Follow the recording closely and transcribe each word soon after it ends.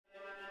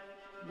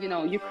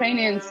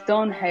Ukrainians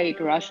don't hate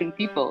Russian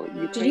people.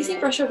 Did you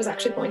think Russia was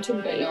actually going to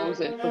invade? Knows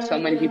that for so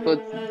many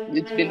people,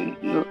 it's been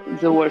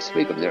the worst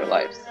week of their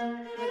lives.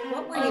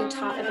 What were you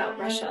taught about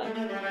Russia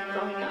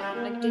growing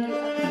up? Did you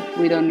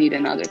ever? We don't need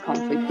another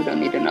conflict. We don't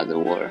need another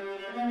war.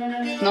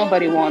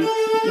 Nobody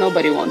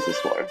wants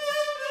this war.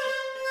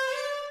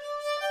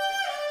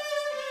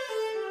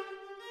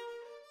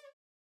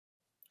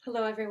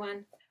 Hello,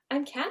 everyone.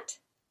 I'm Kat,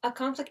 a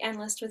conflict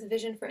analyst with a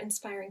vision for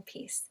inspiring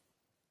peace.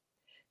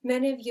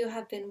 Many of you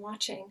have been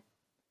watching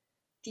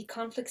the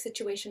conflict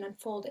situation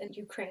unfold in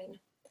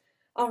Ukraine.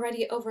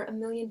 Already over 1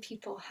 million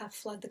people have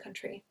fled the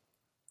country.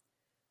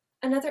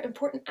 Another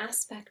important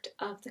aspect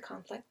of the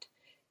conflict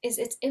is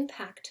its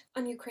impact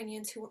on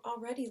Ukrainians who were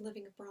already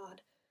living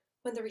abroad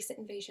when the recent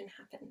invasion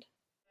happened.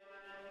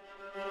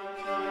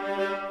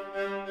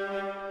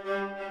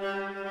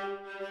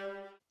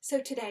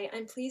 So today,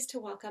 I'm pleased to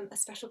welcome a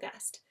special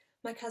guest,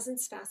 my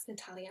cousin's spouse,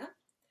 Nataliya,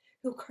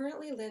 who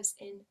currently lives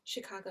in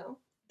Chicago,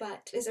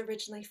 but is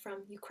originally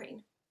from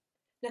Ukraine.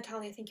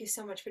 Nataliya, thank you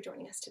so much for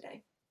joining us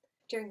today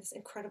during this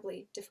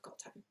incredibly difficult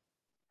time.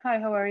 Hi,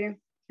 how are you?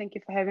 Thank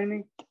you for having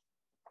me.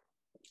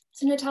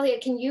 So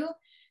Nataliya, can you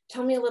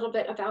tell me a little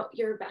bit about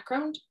your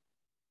background?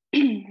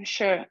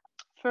 Sure.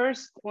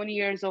 First 20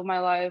 years of my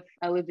life,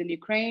 I lived in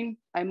Ukraine.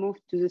 I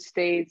moved to the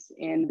States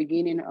in the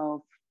beginning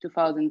of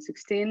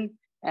 2016.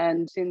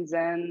 And since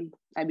then,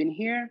 I've been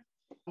here.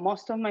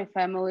 Most of my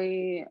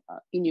family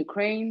in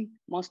Ukraine,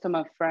 most of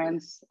my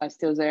friends are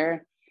still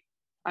there.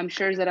 I'm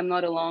sure that I'm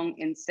not alone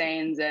in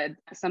saying that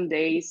some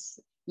days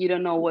you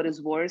don't know what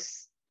is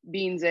worse,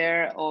 being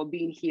there or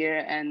being here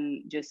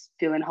and just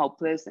feeling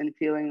hopeless and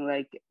feeling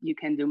like you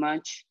can do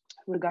much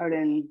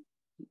regarding,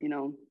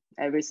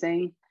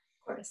 everything.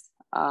 Of course.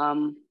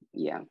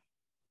 Yeah.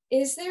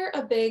 Is there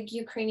a big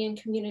Ukrainian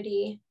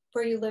community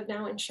where you live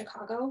now in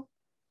Chicago?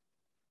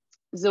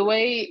 The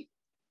way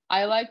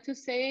I like to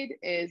say it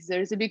is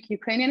there's a big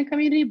Ukrainian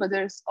community, but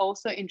there's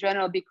also in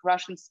general a big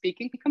Russian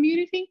speaking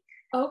community.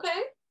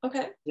 Okay.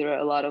 There are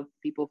a lot of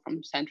people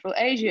from Central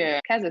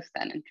Asia,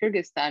 Kazakhstan and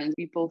Kyrgyzstan, and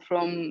people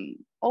from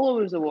all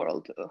over the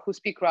world who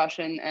speak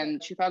Russian.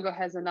 And Chicago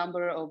has a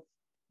number of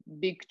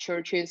big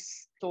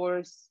churches,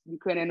 stores,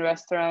 Ukrainian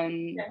restaurant.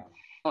 Okay.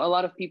 A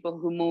lot of people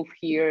who move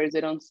here,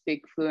 they don't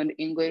speak fluent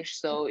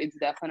English. So it's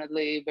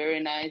definitely very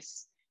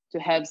nice to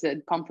have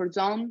that comfort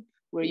zone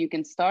where you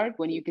can start,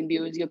 when you can be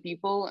with your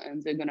people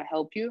and they're going to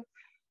help you.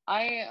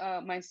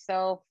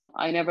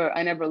 I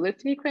never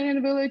lived in a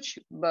Ukrainian village,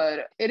 but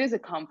it is a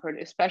comfort,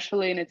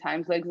 especially in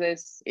times like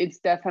this. It's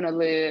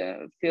definitely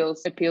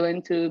feels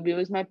appealing to be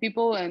with my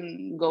people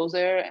and go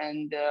there.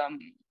 And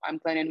I'm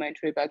planning my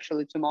trip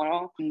actually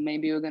tomorrow.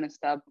 Maybe we're going to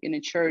stop in a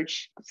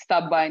church,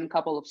 stop by in a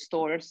couple of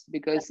stores,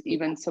 because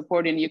even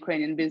supporting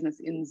Ukrainian business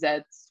in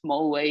that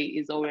small way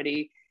is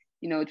already,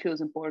 it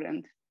feels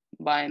important.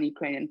 Buying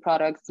Ukrainian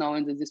products,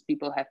 knowing that these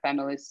people have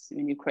families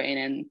in Ukraine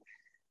and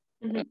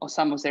or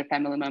some of their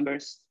family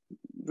members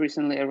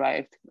recently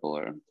arrived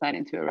or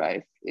planning to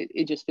arrive.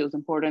 It just feels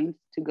important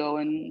to go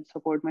and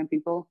support my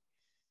people.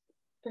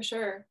 For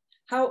sure.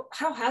 How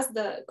has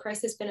the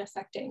crisis been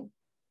affecting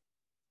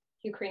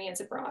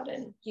Ukrainians abroad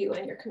and you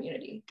and your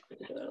community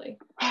particularly?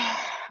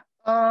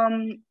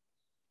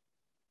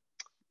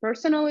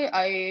 Personally,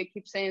 I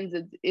keep saying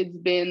that it's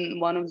been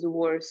one of the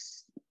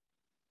worst.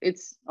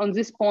 It's on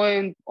this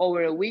point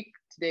over a week.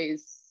 Today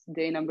is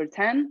day number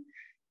 10.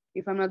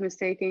 If I'm not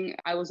mistaken.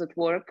 I was at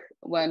work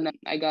when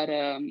I got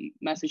a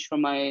message from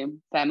my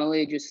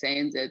family just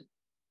saying that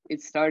it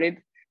started.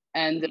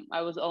 And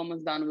I was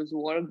almost done with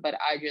work, but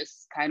I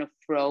just kind of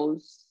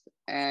froze.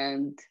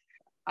 And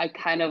I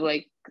kind of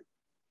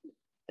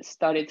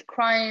started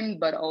crying,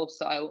 but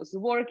also I was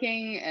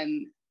working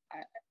and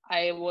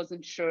I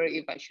wasn't sure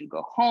if I should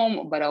go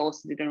home, but I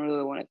also didn't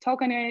really want to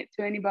talk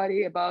to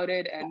anybody about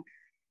it. And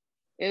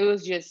it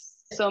was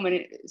just so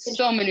many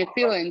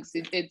feelings.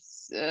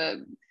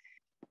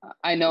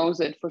 I know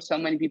that for so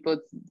many people,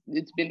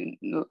 it's been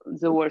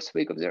the worst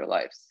week of their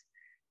lives.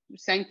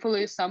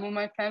 Thankfully, some of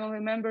my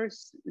family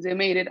members, they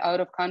made it out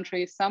of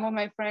country. Some of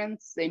my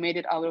friends, they made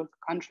it out of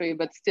country,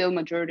 but still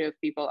majority of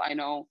people I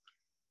know,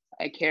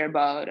 I care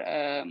about,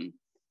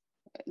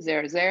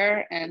 they're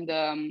there.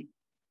 And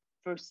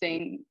first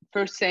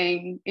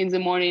thing in the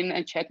morning,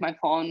 I check my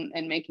phone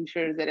and making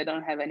sure that I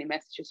don't have any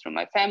messages from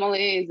my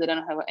family, that I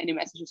don't have any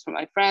messages from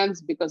my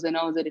friends, because I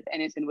know that if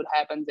anything would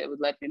happen, they would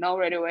let me know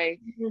right away.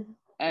 Mm-hmm.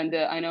 And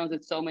I know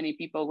that so many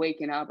people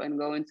waking up and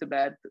going to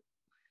bed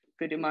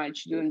pretty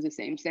much doing the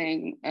same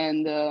thing.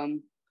 And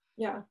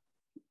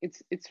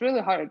it's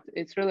really hard.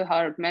 It's really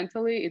hard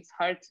mentally. It's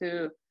hard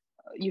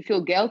you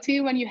feel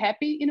guilty when you're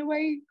happy in a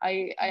way.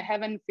 I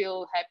haven't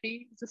feel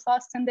happy this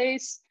last 10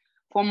 days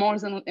for more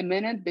than a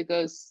minute,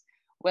 because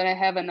when I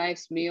have a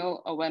nice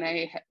meal or when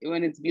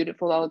it's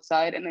beautiful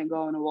outside and I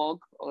go on a walk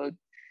or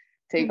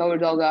take our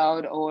dog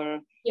out or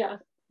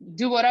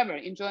do whatever,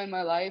 enjoy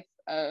my life,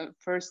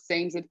 first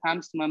things that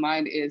comes to my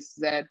mind is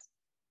that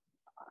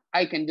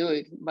I can do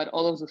it, but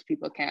all of those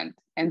people can't,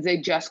 and they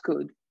just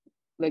could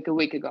like a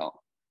week ago.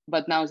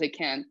 but now they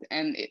can't.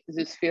 And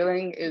this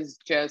feeling is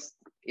just,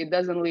 it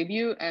doesn't leave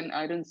you. And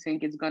I don't think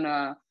it's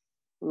gonna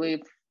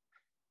leave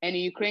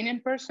any Ukrainian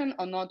person,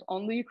 or not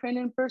only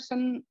Ukrainian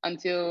person,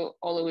 until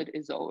all of it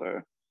is over.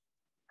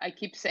 I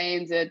keep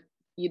saying that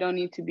you don't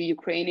need to be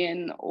Ukrainian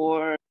or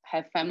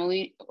have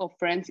family or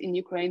friends in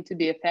Ukraine to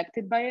be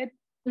affected by it,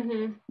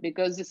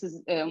 because this is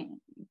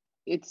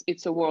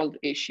it's a world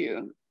issue,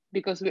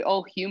 because we're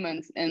all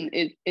humans, and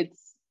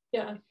it's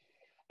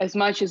as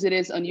much as it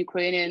is on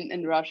Ukrainian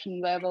and Russian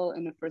level,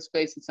 in the first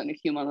place, it's on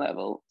a human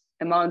level.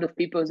 Amount of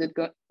people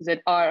that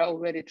are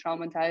already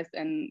traumatized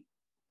and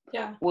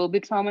will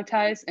be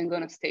traumatized and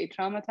gonna stay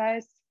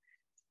traumatized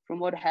from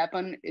what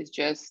happened is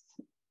just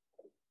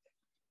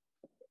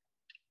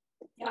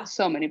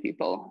so many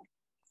people.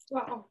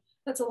 Wow,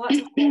 that's a lot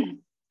to hold.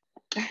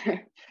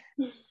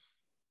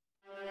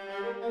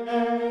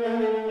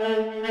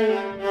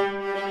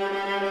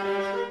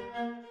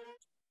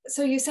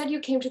 So you said you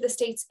came to the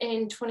States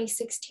in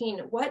 2016.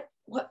 What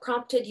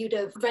prompted you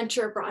to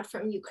venture abroad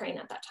from Ukraine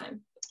at that time?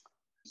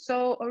 So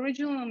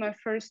originally my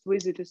first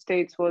visit to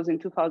States was in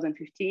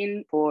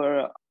 2015 for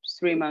a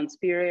 3 months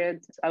period.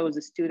 I was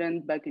a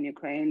student back in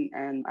Ukraine,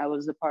 and I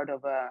was a part of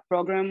a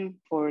program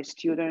for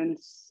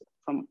students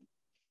from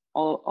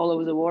all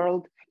over the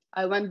world.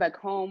 I went back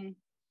home,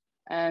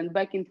 and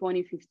back in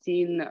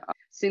 2015,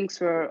 things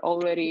were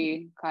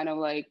already kind of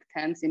like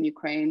tense in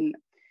Ukraine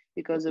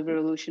because of the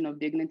Revolution of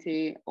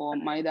Dignity, or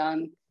Maidan,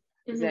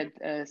 that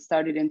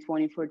started in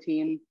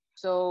 2014.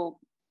 So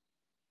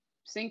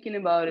thinking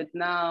about it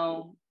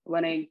now,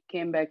 when I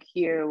came back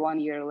here 1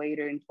 year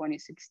later in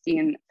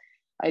 2016,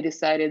 I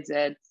decided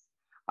that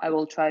I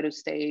will try to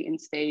stay in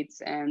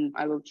States, and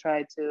I will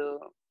try to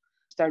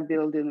start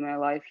building my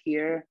life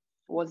here.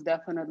 Was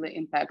definitely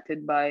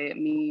impacted by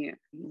me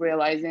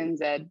realizing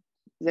that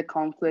the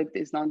conflict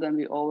is not going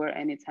to be over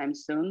anytime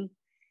soon,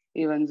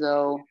 even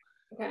though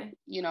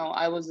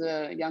I was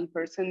a young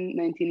person,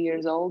 19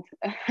 years old.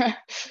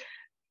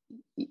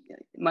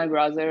 My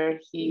brother,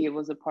 he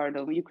was a part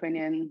of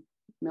Ukrainian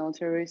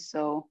military,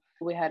 so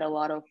we had a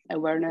lot of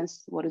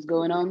awareness what is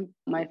going on,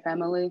 my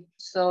family.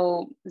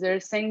 So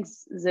there's things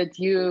that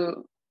you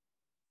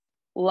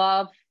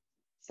love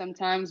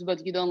sometimes,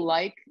 but you don't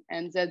like.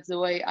 And that's the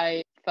way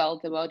I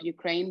felt about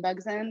Ukraine back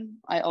then.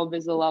 I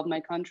obviously love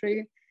my country,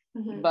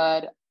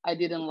 but I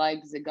didn't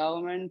like the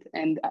government.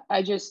 And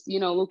I just,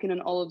 looking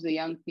at all of the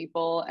young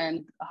people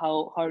and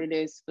how hard it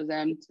is for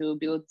them to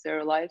build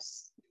their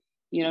lives,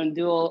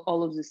 do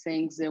all of the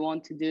things they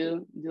want to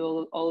do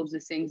all of the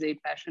things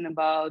they're passionate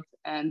about,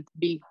 and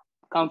be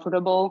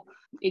comfortable.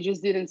 It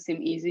just didn't seem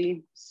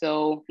easy.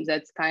 So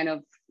that's kind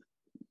of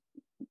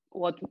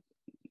what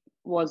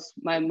was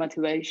my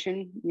motivation,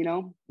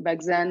 back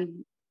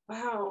then.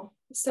 Wow.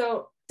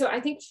 So I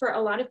think for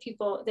a lot of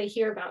people, they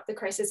hear about the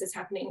crisis that's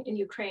happening in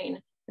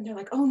Ukraine, and they're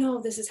like, oh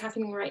no, this is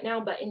happening right now.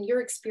 But in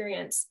your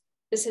experience,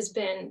 this has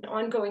been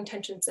ongoing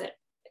tensions that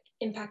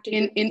impacted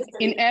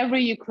in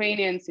every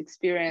Ukrainian's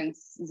experience.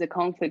 The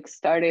conflict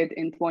started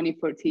in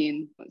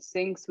 2014.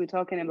 Things we're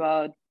talking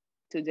about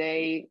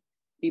today,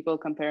 people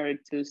compare it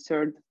to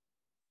Third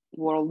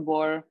World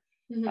War.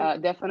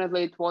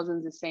 Definitely it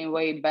wasn't the same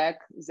way back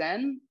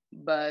then,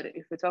 but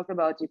if we talk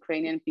about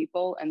Ukrainian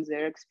people and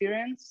their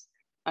experience,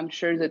 I'm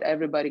sure that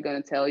everybody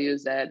gonna tell you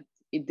that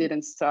it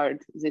didn't start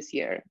this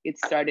year. It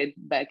started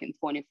back in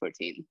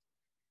 2014.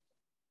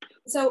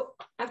 So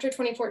after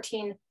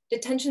 2014,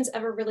 did tensions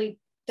ever really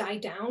die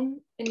down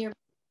in your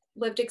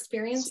lived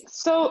experience?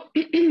 So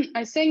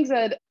I think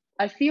that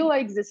I feel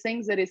like the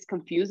thing that is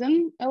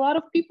confusing a lot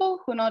of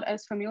people who are not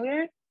as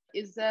familiar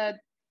is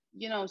that,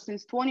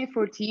 since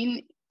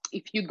 2014,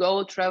 if you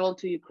travel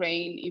to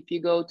Ukraine, if you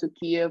go to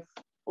Kiev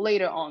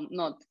later on,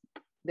 not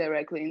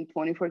directly in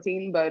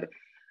 2014, but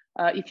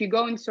if you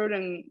go in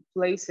certain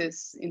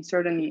places, in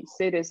certain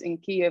cities in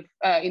Kiev,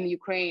 in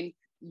Ukraine,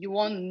 you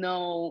won't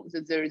know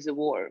that there is a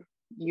war.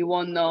 You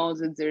won't know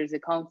that there is a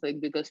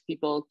conflict, because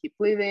people keep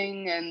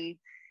living and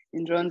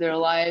enjoying their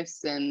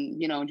lives and,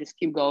 just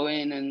keep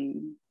going. And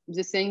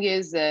the thing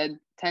is that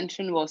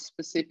tension was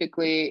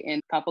specifically in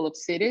a couple of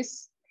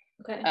cities,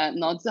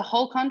 not the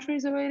whole country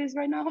the way it is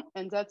right now.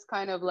 And that's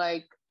kind of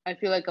like, I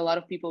feel like a lot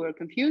of people were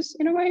confused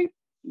in a way,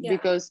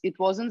 because it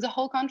wasn't the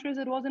whole country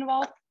that was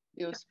involved.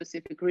 It was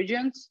specific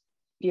regions.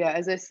 Yeah,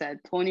 as I said,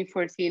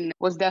 2014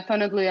 was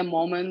definitely a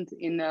moment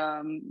in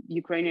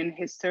Ukrainian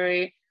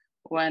history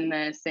when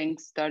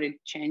things started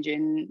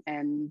changing,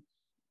 and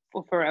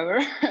for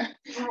forever.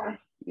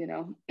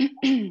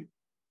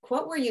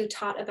 What were you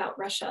taught about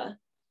Russia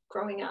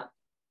growing up?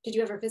 Did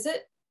you ever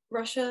visit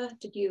Russia?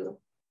 Did you?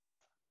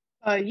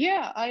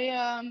 Yeah,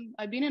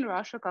 I've been in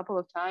Russia a couple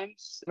of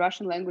times.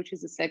 Russian language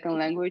is the second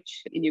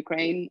language in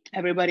Ukraine.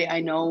 Everybody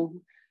I know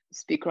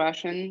speak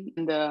Russian,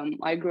 and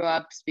I grew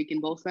up speaking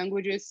both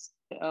languages.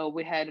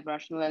 We had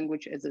Russian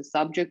language as a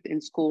subject in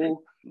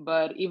school,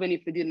 but even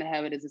if we didn't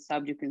have it as a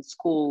subject in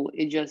school,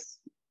 it just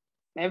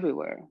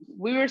everywhere.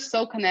 We were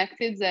so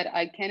connected that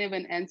I can't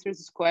even answer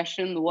this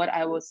question what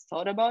I was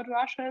taught about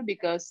Russia,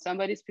 because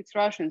somebody speaks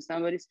Russian,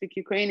 somebody speaks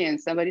Ukrainian,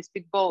 somebody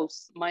speaks both.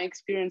 My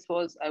experience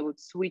was I would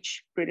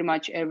switch pretty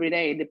much every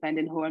day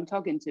depending who I'm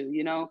talking to.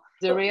 You know,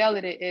 the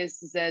reality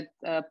is that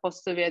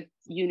post-Soviet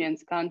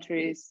Union's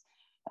countries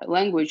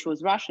language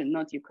was Russian,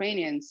 not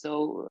Ukrainian.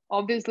 So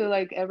obviously,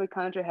 like, every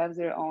country has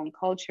their own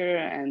culture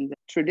and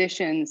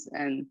traditions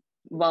and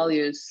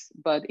values,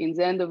 but in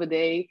the end of the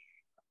day,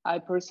 I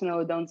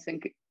personally don't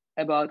think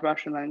about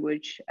Russian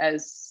language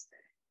as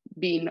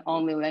being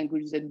only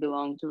language that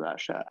belong to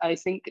Russia. I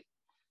think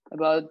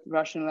about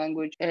Russian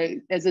language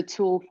as a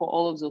tool for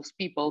all of those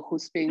people who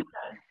speak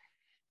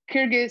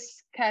Kyrgyz,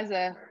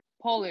 Kazakh,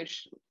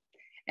 Polish,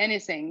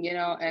 anything, you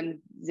know, and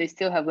they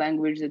still have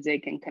language that they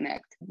can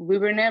connect. We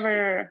were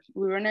never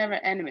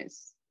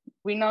enemies.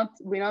 We're not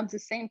the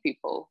same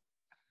people,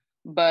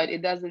 but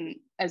it doesn't,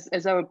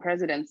 as our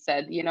president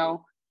said, you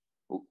know,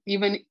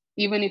 even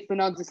if we're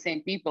not the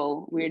same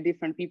people, we're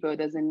different people. It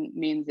doesn't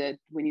mean that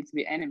we need to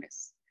be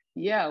enemies.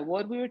 Yeah,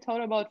 what we were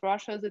taught about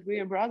Russia is that we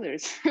are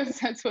brothers.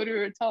 That's what we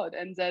were taught,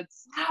 and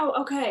that's wow.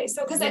 Okay,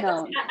 so because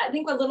I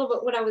think a little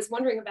bit what I was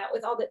wondering about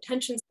with all the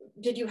tensions,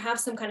 did you have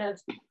some kind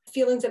of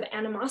feelings of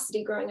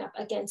animosity growing up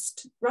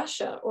against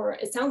Russia, or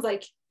it sounds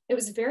like it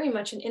was very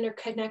much an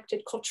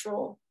interconnected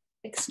cultural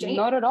exchange?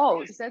 Not at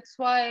all. That's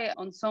why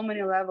on so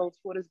many levels,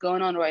 what is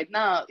going on right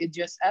now is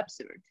just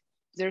absurd.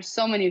 There's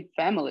so many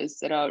families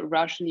that are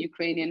Russian,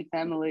 Ukrainian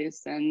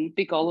families and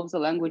speak all of the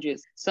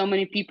languages. So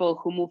many people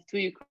who move to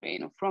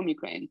Ukraine or from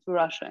Ukraine to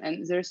Russia.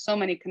 And there's so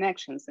many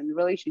connections and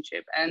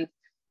relationship. And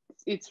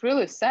it's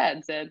really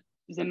sad that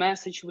the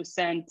message we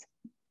sent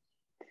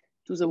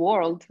to the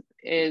world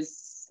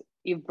is,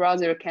 if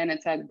brother can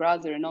attack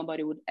brother,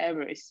 nobody would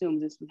ever assume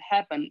this would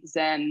happen.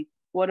 Then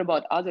what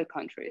about other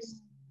countries?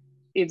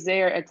 If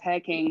they are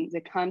attacking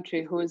the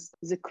country who is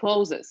the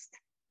closest,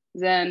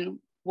 then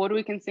what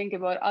we can think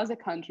about other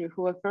countries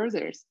who are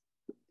further.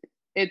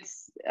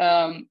 It's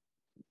the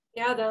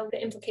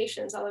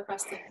implications all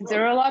across the world.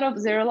 There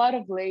are a lot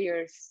of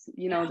layers,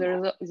 you know.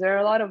 There are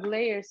a lot of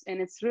layers, and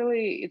it's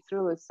really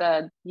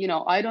sad. You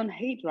know, I don't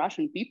hate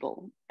Russian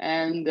people,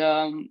 and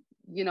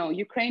you know,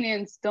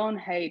 Ukrainians don't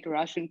hate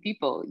Russian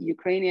people.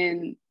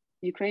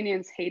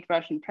 Ukrainians hate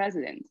Russian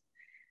president.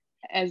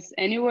 As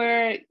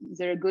anywhere,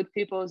 there are good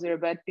people, there are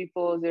bad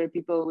people, there are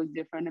people with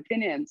different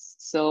opinions.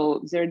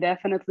 So there are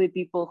definitely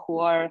people who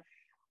are,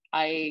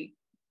 I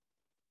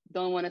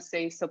don't want to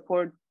say in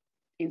support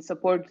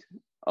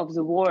of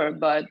the war,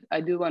 but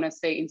I do want to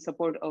say in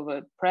support of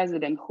a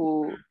president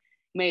who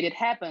made it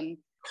happen.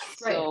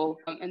 Right. So,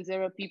 and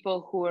there are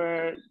people who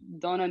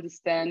don't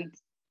understand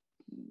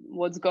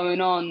what's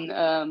going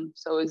on.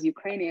 So as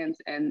Ukrainians,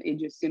 and it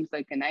just seems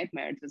like a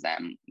nightmare to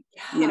them,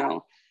 you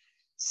know.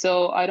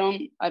 So I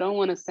don't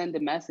want to send a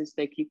message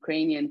like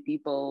Ukrainian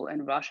people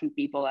and Russian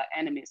people are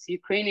enemies.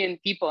 Ukrainian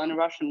people and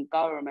Russian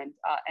government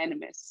are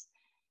enemies.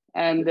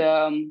 And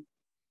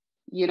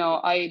you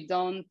know, I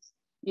don't,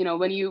 you know,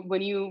 when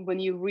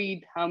you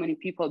read how many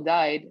people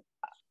died,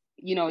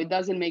 you know, it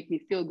doesn't make me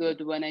feel good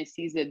when I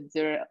see that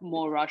there are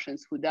more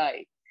Russians who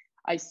die.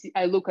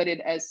 I look at it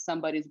as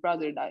somebody's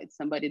brother died,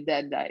 somebody's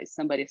dad died,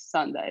 somebody's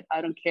son died.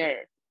 I don't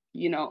care,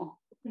 you know,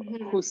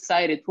 whose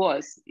side it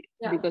was,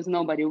 because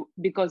nobody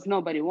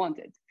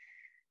wanted.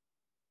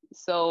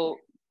 So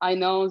I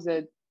know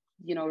that,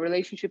 you know,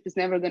 relationship is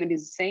never going to be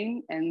the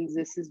same, and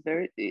this is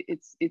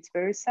it's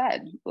very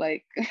sad.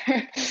 Like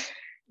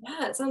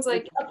yeah, it sounds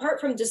like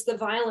apart from just the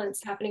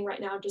violence happening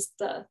right now, just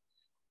the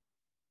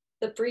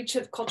breach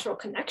of cultural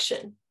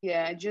connection.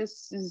 Yeah,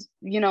 just,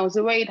 you know,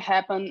 the way it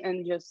happened,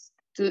 and just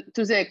to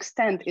the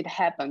extent it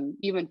happened,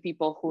 even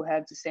people who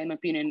have the same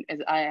opinion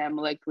as I am,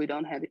 like, we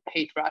don't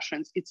hate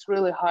Russians. It's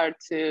really hard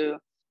to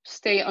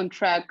stay on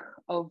track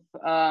of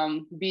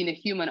being a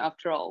human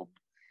after all,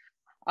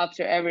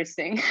 after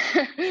everything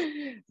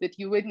that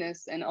you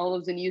witness and all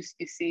of the news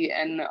you see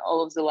and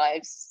all of the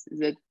lives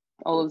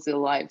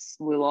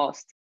we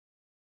lost.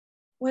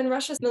 When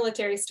Russia's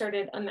military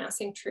started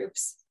amassing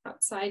troops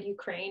outside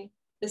Ukraine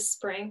this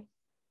spring,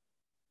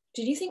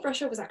 did you think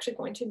Russia was actually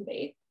going to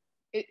invade?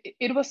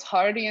 It was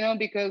hard, you know,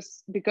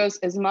 because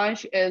as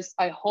much as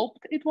I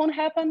hoped it won't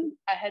happen,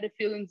 I had a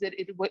feeling that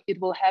it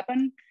will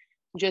happen,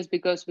 just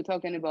because we're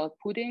talking about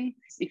Putin.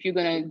 If you're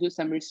going to do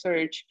some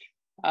research,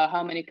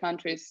 how many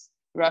countries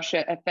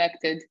Russia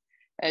affected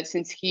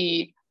since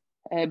he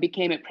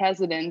became a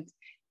president,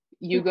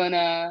 you're going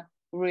to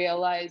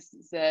realize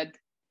that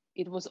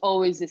it was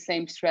always the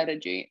same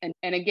strategy.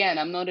 And again,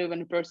 I'm not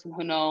even a person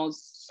who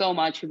knows so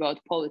much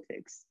about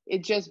politics.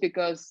 It's just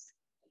because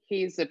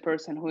he's the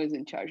person who is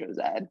in charge of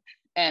that.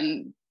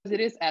 And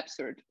it is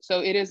absurd. So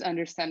it is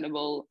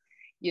understandable,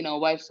 you know,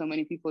 why so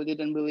many people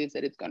didn't believe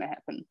that it's going to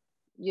happen.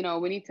 You know,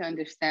 we need to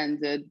understand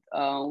that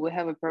we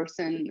have a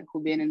person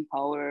who's been in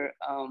power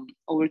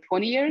over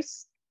 20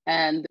 years.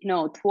 And, you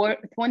know,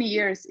 20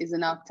 years is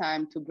enough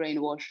time to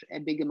brainwash a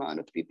big amount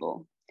of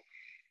people.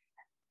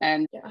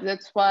 And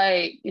that's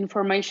why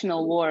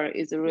informational war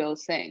is a real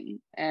thing.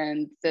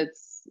 And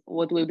that's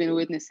what we've been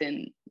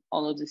witnessing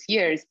all of these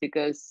years,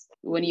 because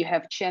when you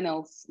have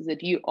channels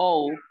that you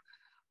owe,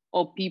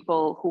 or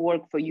people who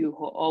work for you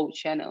who owe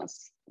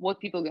channels, what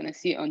people are going to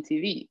see on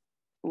TV,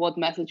 what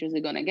messages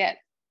they're going to get.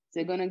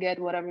 They're going to get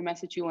whatever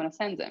message you want to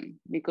send them,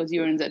 because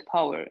you're in that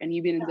power, and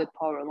you've been in that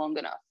power long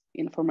enough.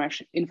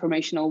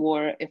 Informational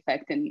war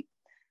affecting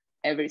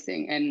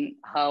everything, and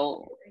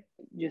how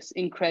just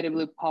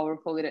incredibly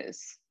powerful it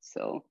is.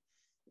 So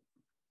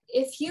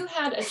if you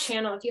had a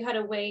channel, if you had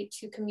a way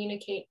to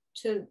communicate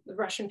to the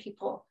Russian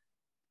people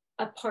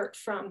apart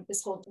from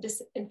this whole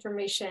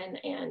disinformation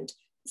and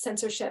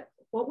censorship,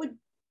 what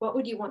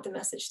would you want the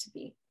message to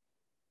be?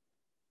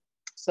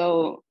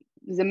 So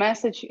the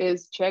message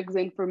is check the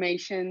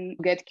information,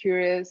 get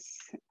curious,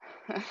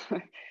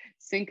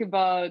 think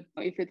about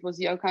if it was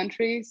your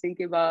country,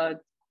 think about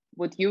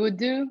what you would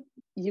do.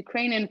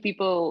 Ukrainian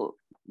people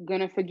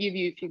gonna forgive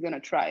you if you're gonna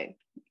try.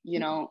 You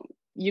know,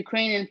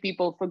 Ukrainian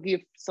people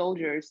forgive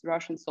soldiers,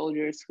 Russian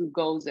soldiers who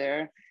go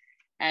there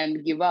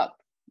and give up.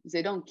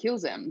 They don't kill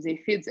them, they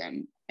feed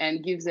them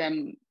and give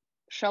them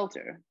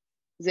shelter.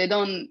 They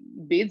don't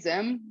beat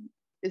them,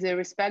 they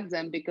respect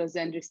them, because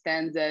they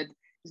understand that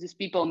these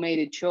people made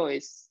a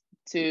choice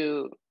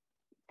to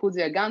put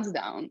their guns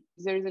down.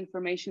 There is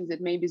information that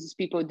maybe these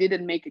people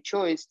didn't make a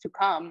choice to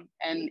come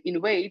and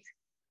invade,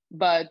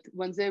 but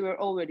when they were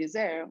already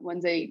there, when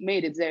they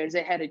made it there,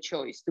 they had a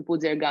choice to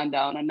put their gun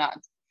down or not.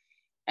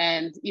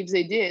 And if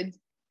they did,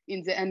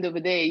 in the end of the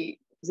day,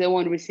 they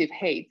won't receive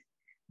hate.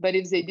 But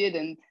if they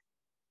didn't,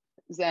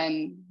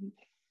 then,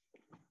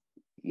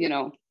 you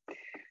know,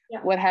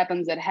 what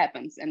happens, that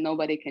happens, and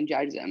nobody can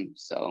judge them.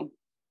 So,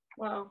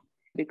 wow.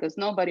 Because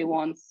nobody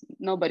wants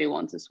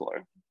this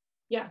war.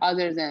 Yeah.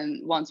 Other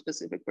than one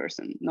specific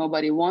person.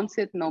 Nobody wants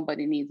it,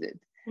 nobody needs it.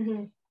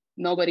 Mm-hmm.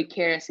 Nobody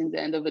cares in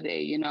the end of the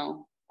day, you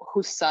know,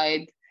 whose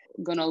side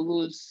gonna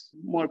lose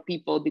more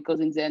people, because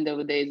in the end of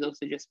the day, it's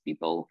also just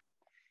people.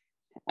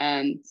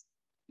 And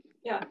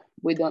yeah,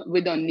 we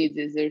don't need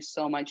this. There's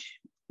so much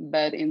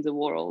bad in the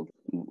world.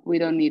 We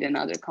don't need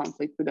another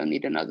conflict. We don't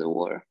need another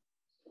war.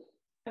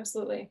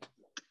 Absolutely.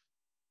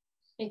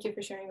 Thank you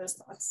for sharing those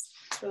thoughts.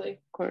 It's really,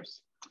 of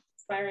course,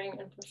 inspiring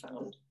and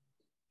profound.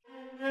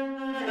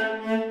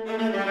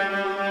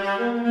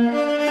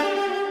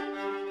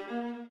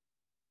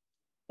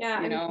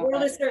 Yeah, and the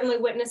world is certainly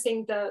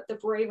witnessing the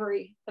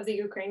bravery of the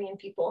Ukrainian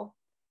people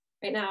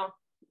right now.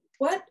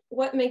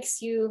 What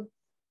makes you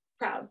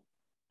proud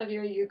of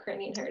your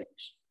Ukrainian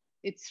heritage?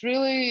 It's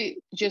really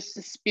just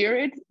the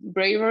spirit,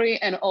 bravery,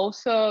 and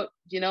also,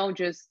 you know,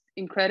 just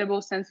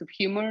incredible sense of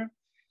humor.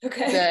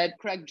 Okay. That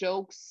crack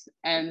jokes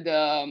and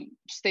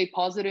stay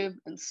positive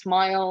and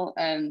smile.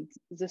 And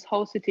this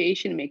whole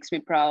situation makes me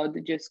proud.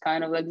 Just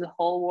kind of like the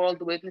whole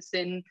world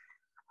witnessing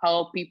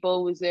how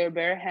people with their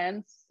bare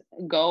hands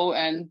go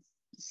and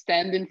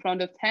stand in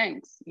front of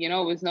tanks, you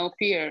know, with no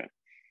fear,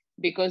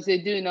 because they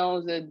do know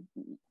that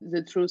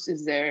the truth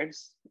is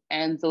theirs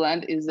and the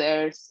land is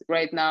theirs.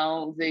 Right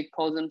now, they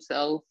call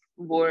themselves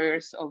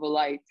warriors of the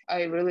light.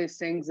 I really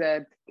think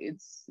that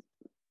it's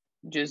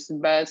just the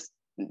best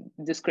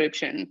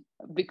description,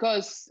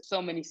 because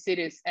so many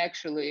cities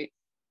actually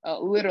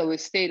literally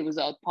stayed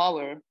without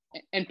power,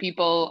 and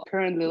people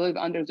currently live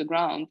under the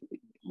ground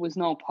with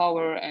no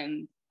power,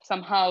 and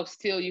somehow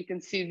still you can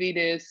see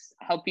videos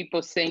how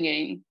people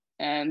singing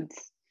and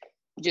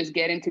just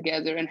getting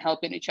together and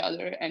helping each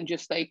other, and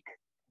just like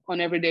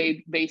on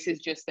everyday basis,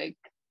 just like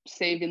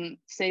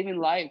saving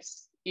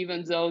lives,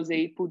 even though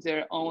they put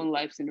their own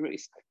lives in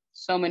risk.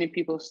 So many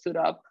people stood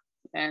up,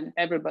 and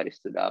everybody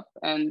stood up,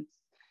 and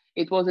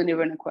it wasn't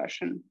even a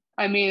question.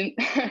 I mean,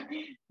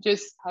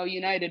 just how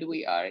united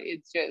we are.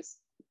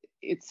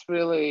 It's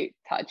really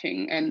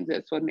touching. And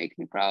that's what makes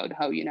me proud,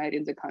 how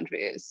united the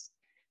country is.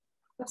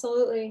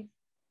 Absolutely.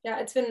 Yeah,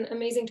 it's been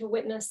amazing to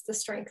witness the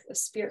strength of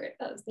spirit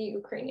of the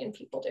Ukrainian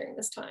people during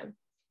this time.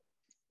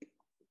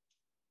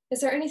 Is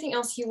there anything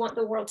else you want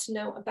the world to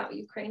know about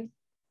Ukraine?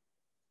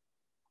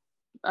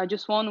 I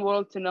just want the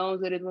world to know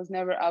that it was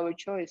never our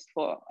choice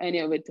for any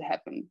of it to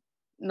happen.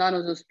 None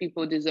of those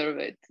people deserve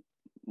it.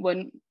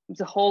 When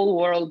the whole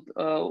world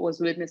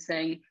was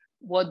witnessing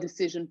what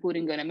decision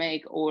Putin gonna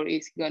make, or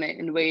is he gonna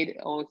invade,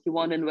 or he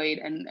won't invade,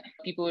 and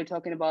people were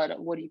talking about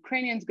what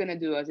Ukrainians gonna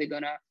do. Are they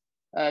gonna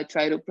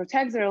try to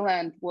protect their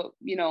land? What,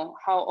 you know,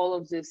 how all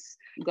of this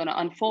gonna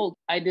unfold?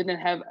 I didn't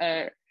have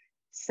a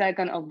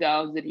second of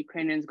doubt that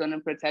Ukrainians gonna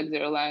protect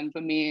their land.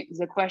 For me,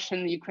 the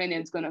question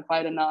Ukrainians gonna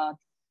fight or not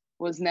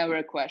was never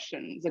a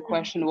question. The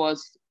question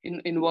was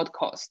in what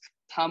cost?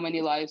 How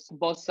many lives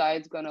both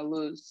sides gonna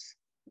lose?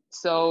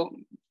 So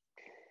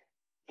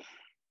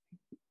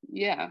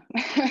yeah.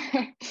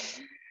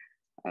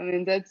 I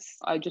mean,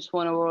 I just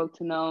want the world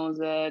to know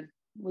that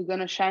we're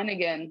gonna shine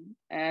again,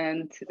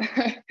 and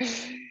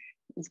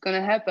it's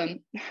gonna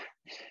happen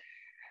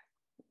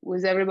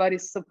with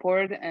everybody's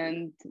support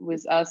and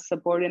with us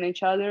supporting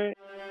each other.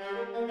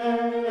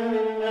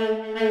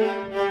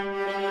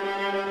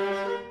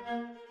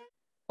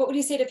 What would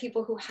you say to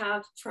people who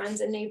have friends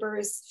and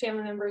neighbors,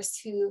 family members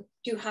who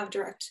do have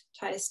direct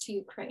ties to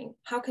Ukraine?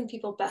 How can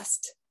people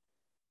best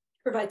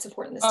provide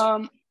support in this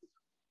time?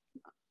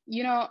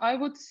 I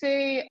would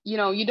say,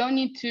 you don't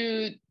need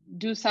to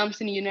do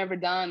something you never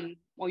done,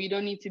 or you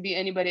don't need to be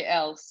anybody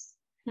else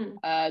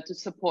to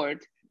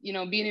support.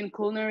 Being in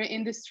culinary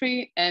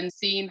industry and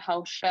seeing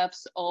how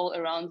chefs all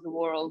around the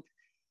world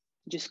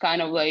just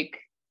kind of like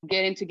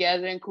getting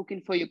together and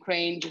cooking for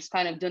Ukraine, just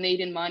kind of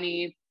donating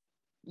money.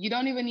 You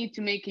don't even need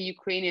to make a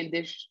Ukrainian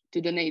dish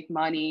to donate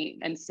money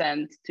and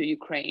send to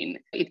Ukraine.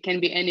 It can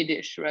be any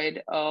dish, right?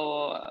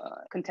 Or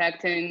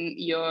contacting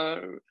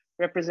your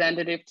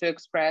representative to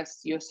express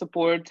your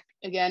support.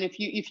 Again, if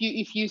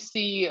you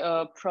see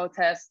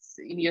protests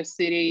in your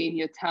city, in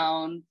your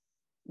town,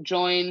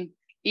 join.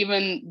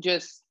 Even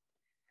just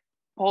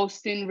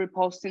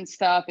reposting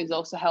stuff is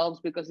also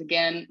helps, because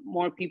again,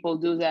 more people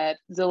do that,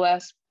 the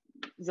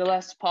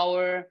less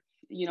power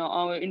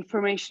our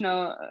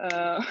informational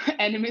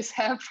enemies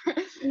have.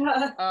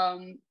 Yeah.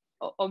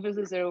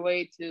 Obviously there a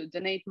way to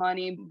donate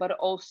money, but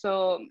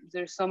also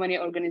there's so many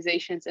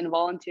organizations and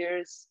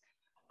volunteers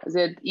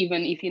that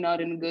even if you're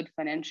not in a good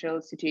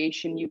financial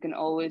situation, you can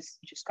always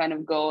just kind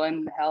of go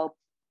and help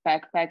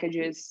pack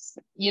packages.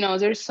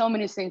 There's so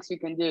many things you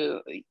can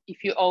do.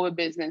 If you owe a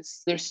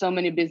business, there's so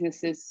many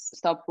businesses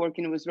stopped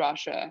working with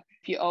Russia.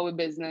 If you owe a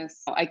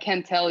business, I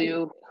can't tell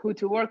you who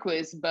to work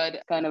with, but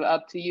it's kind of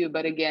up to you.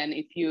 But again,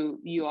 if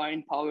you are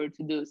empowered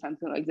to do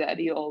something like that,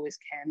 you always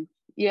can.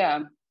 Yeah,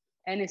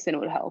 anything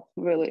would help,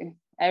 really.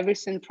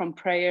 Everything from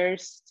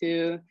prayers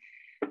to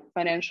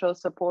financial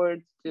support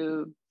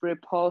to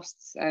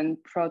reposts and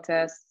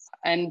protests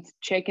and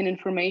checking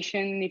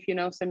information if you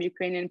know some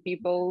Ukrainian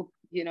people.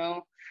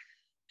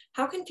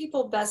 How can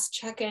people best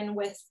check in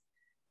with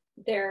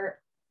their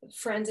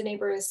friends and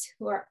neighbors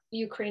who are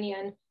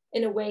Ukrainian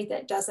in a way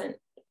that doesn't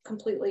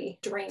completely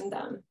drain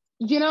them?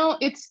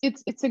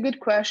 It's a good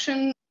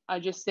question. I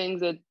just think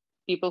that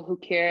people who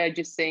care, I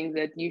just think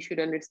that you should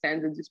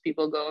understand that these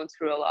people going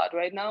through a lot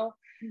right now.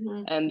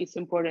 Mm-hmm. And it's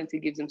important to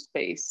give them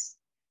space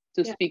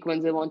to speak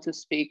when they want to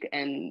speak,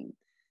 and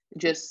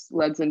just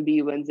let them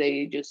be when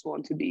they just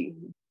want to be.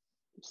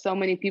 So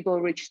many people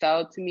reached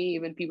out to me,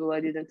 even people I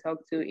didn't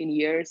talk to in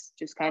years,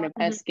 just kind of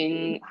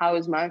asking, how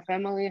is my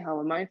family? How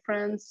are my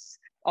friends?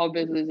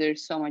 Obviously,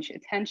 there's so much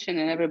attention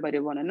and everybody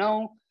want to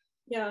know.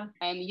 Yeah.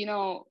 And,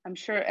 I'm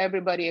sure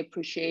everybody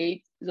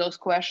appreciates those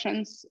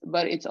questions,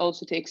 but it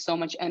also takes so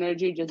much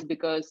energy just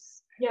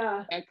because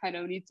I kind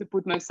of need to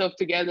put myself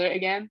together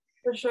again.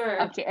 For sure.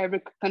 After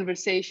every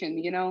conversation,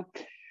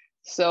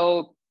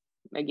 So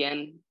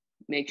again,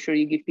 make sure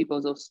you give people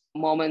those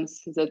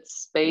moments, that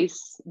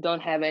space.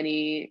 Don't have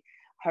any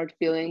hard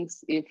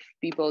feelings if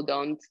people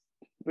don't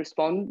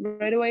respond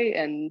right away,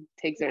 and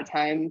take their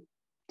time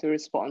to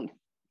respond.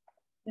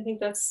 I think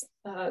that's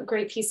a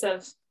great piece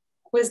of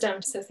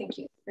wisdom. So thank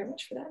you very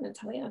much for that,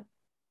 Nataliya.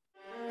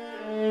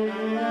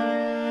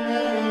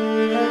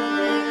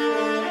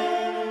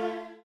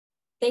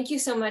 Thank you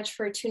so much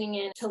for tuning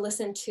in to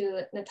listen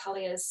to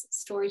Nataliya's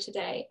story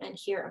today and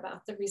hear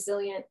about the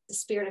resilient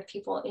spirit of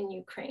people in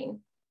Ukraine.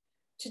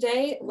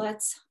 Today,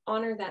 let's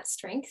honor that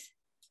strength,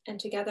 and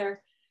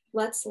together,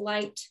 let's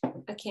light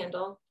a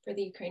candle for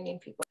the Ukrainian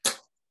people.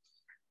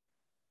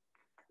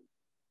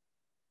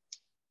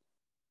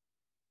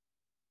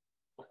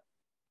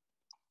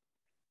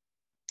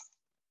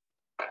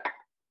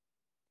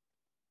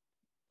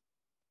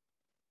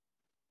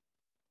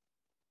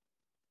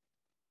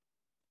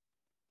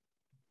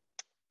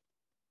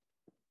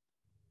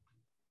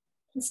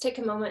 Let's take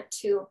a moment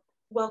to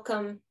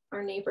welcome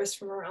our neighbors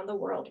from around the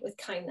world with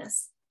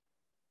kindness.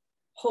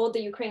 Hold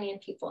the Ukrainian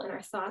people in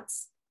our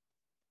thoughts,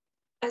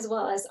 as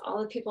well as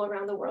all the people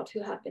around the world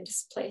who have been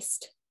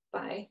displaced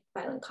by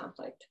violent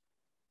conflict.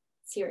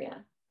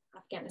 Syria,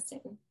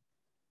 Afghanistan,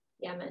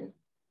 Yemen,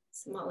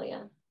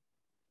 Somalia,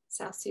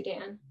 South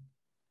Sudan,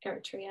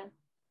 Eritrea.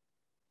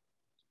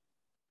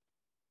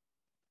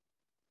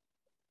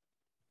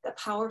 The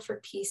power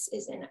for peace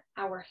is in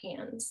our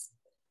hands.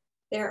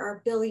 There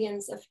are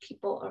billions of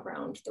people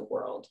around the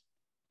world.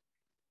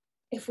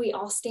 If we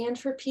all stand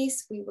for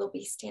peace, we will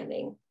be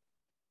standing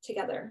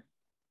together.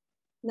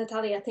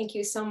 Nataliya, thank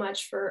you so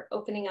much for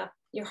opening up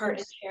your heart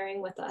and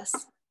sharing with us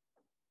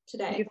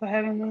today. Thank you for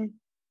having me.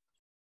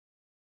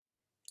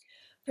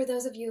 For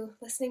those of you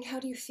listening,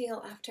 how do you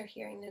feel after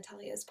hearing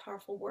Nataliya's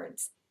powerful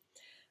words?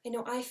 I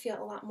know I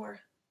feel a lot more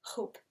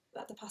hope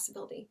about the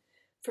possibility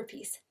for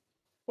peace.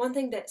 One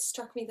thing that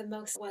struck me the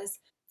most was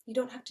you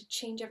don't have to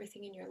change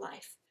everything in your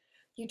life.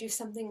 You do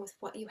something with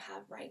what you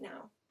have right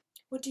now.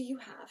 What do you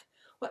have?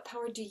 What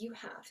power do you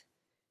have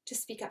to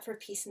speak up for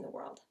peace in the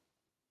world?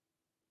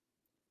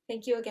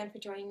 Thank you again for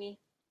joining me.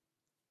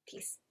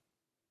 Peace.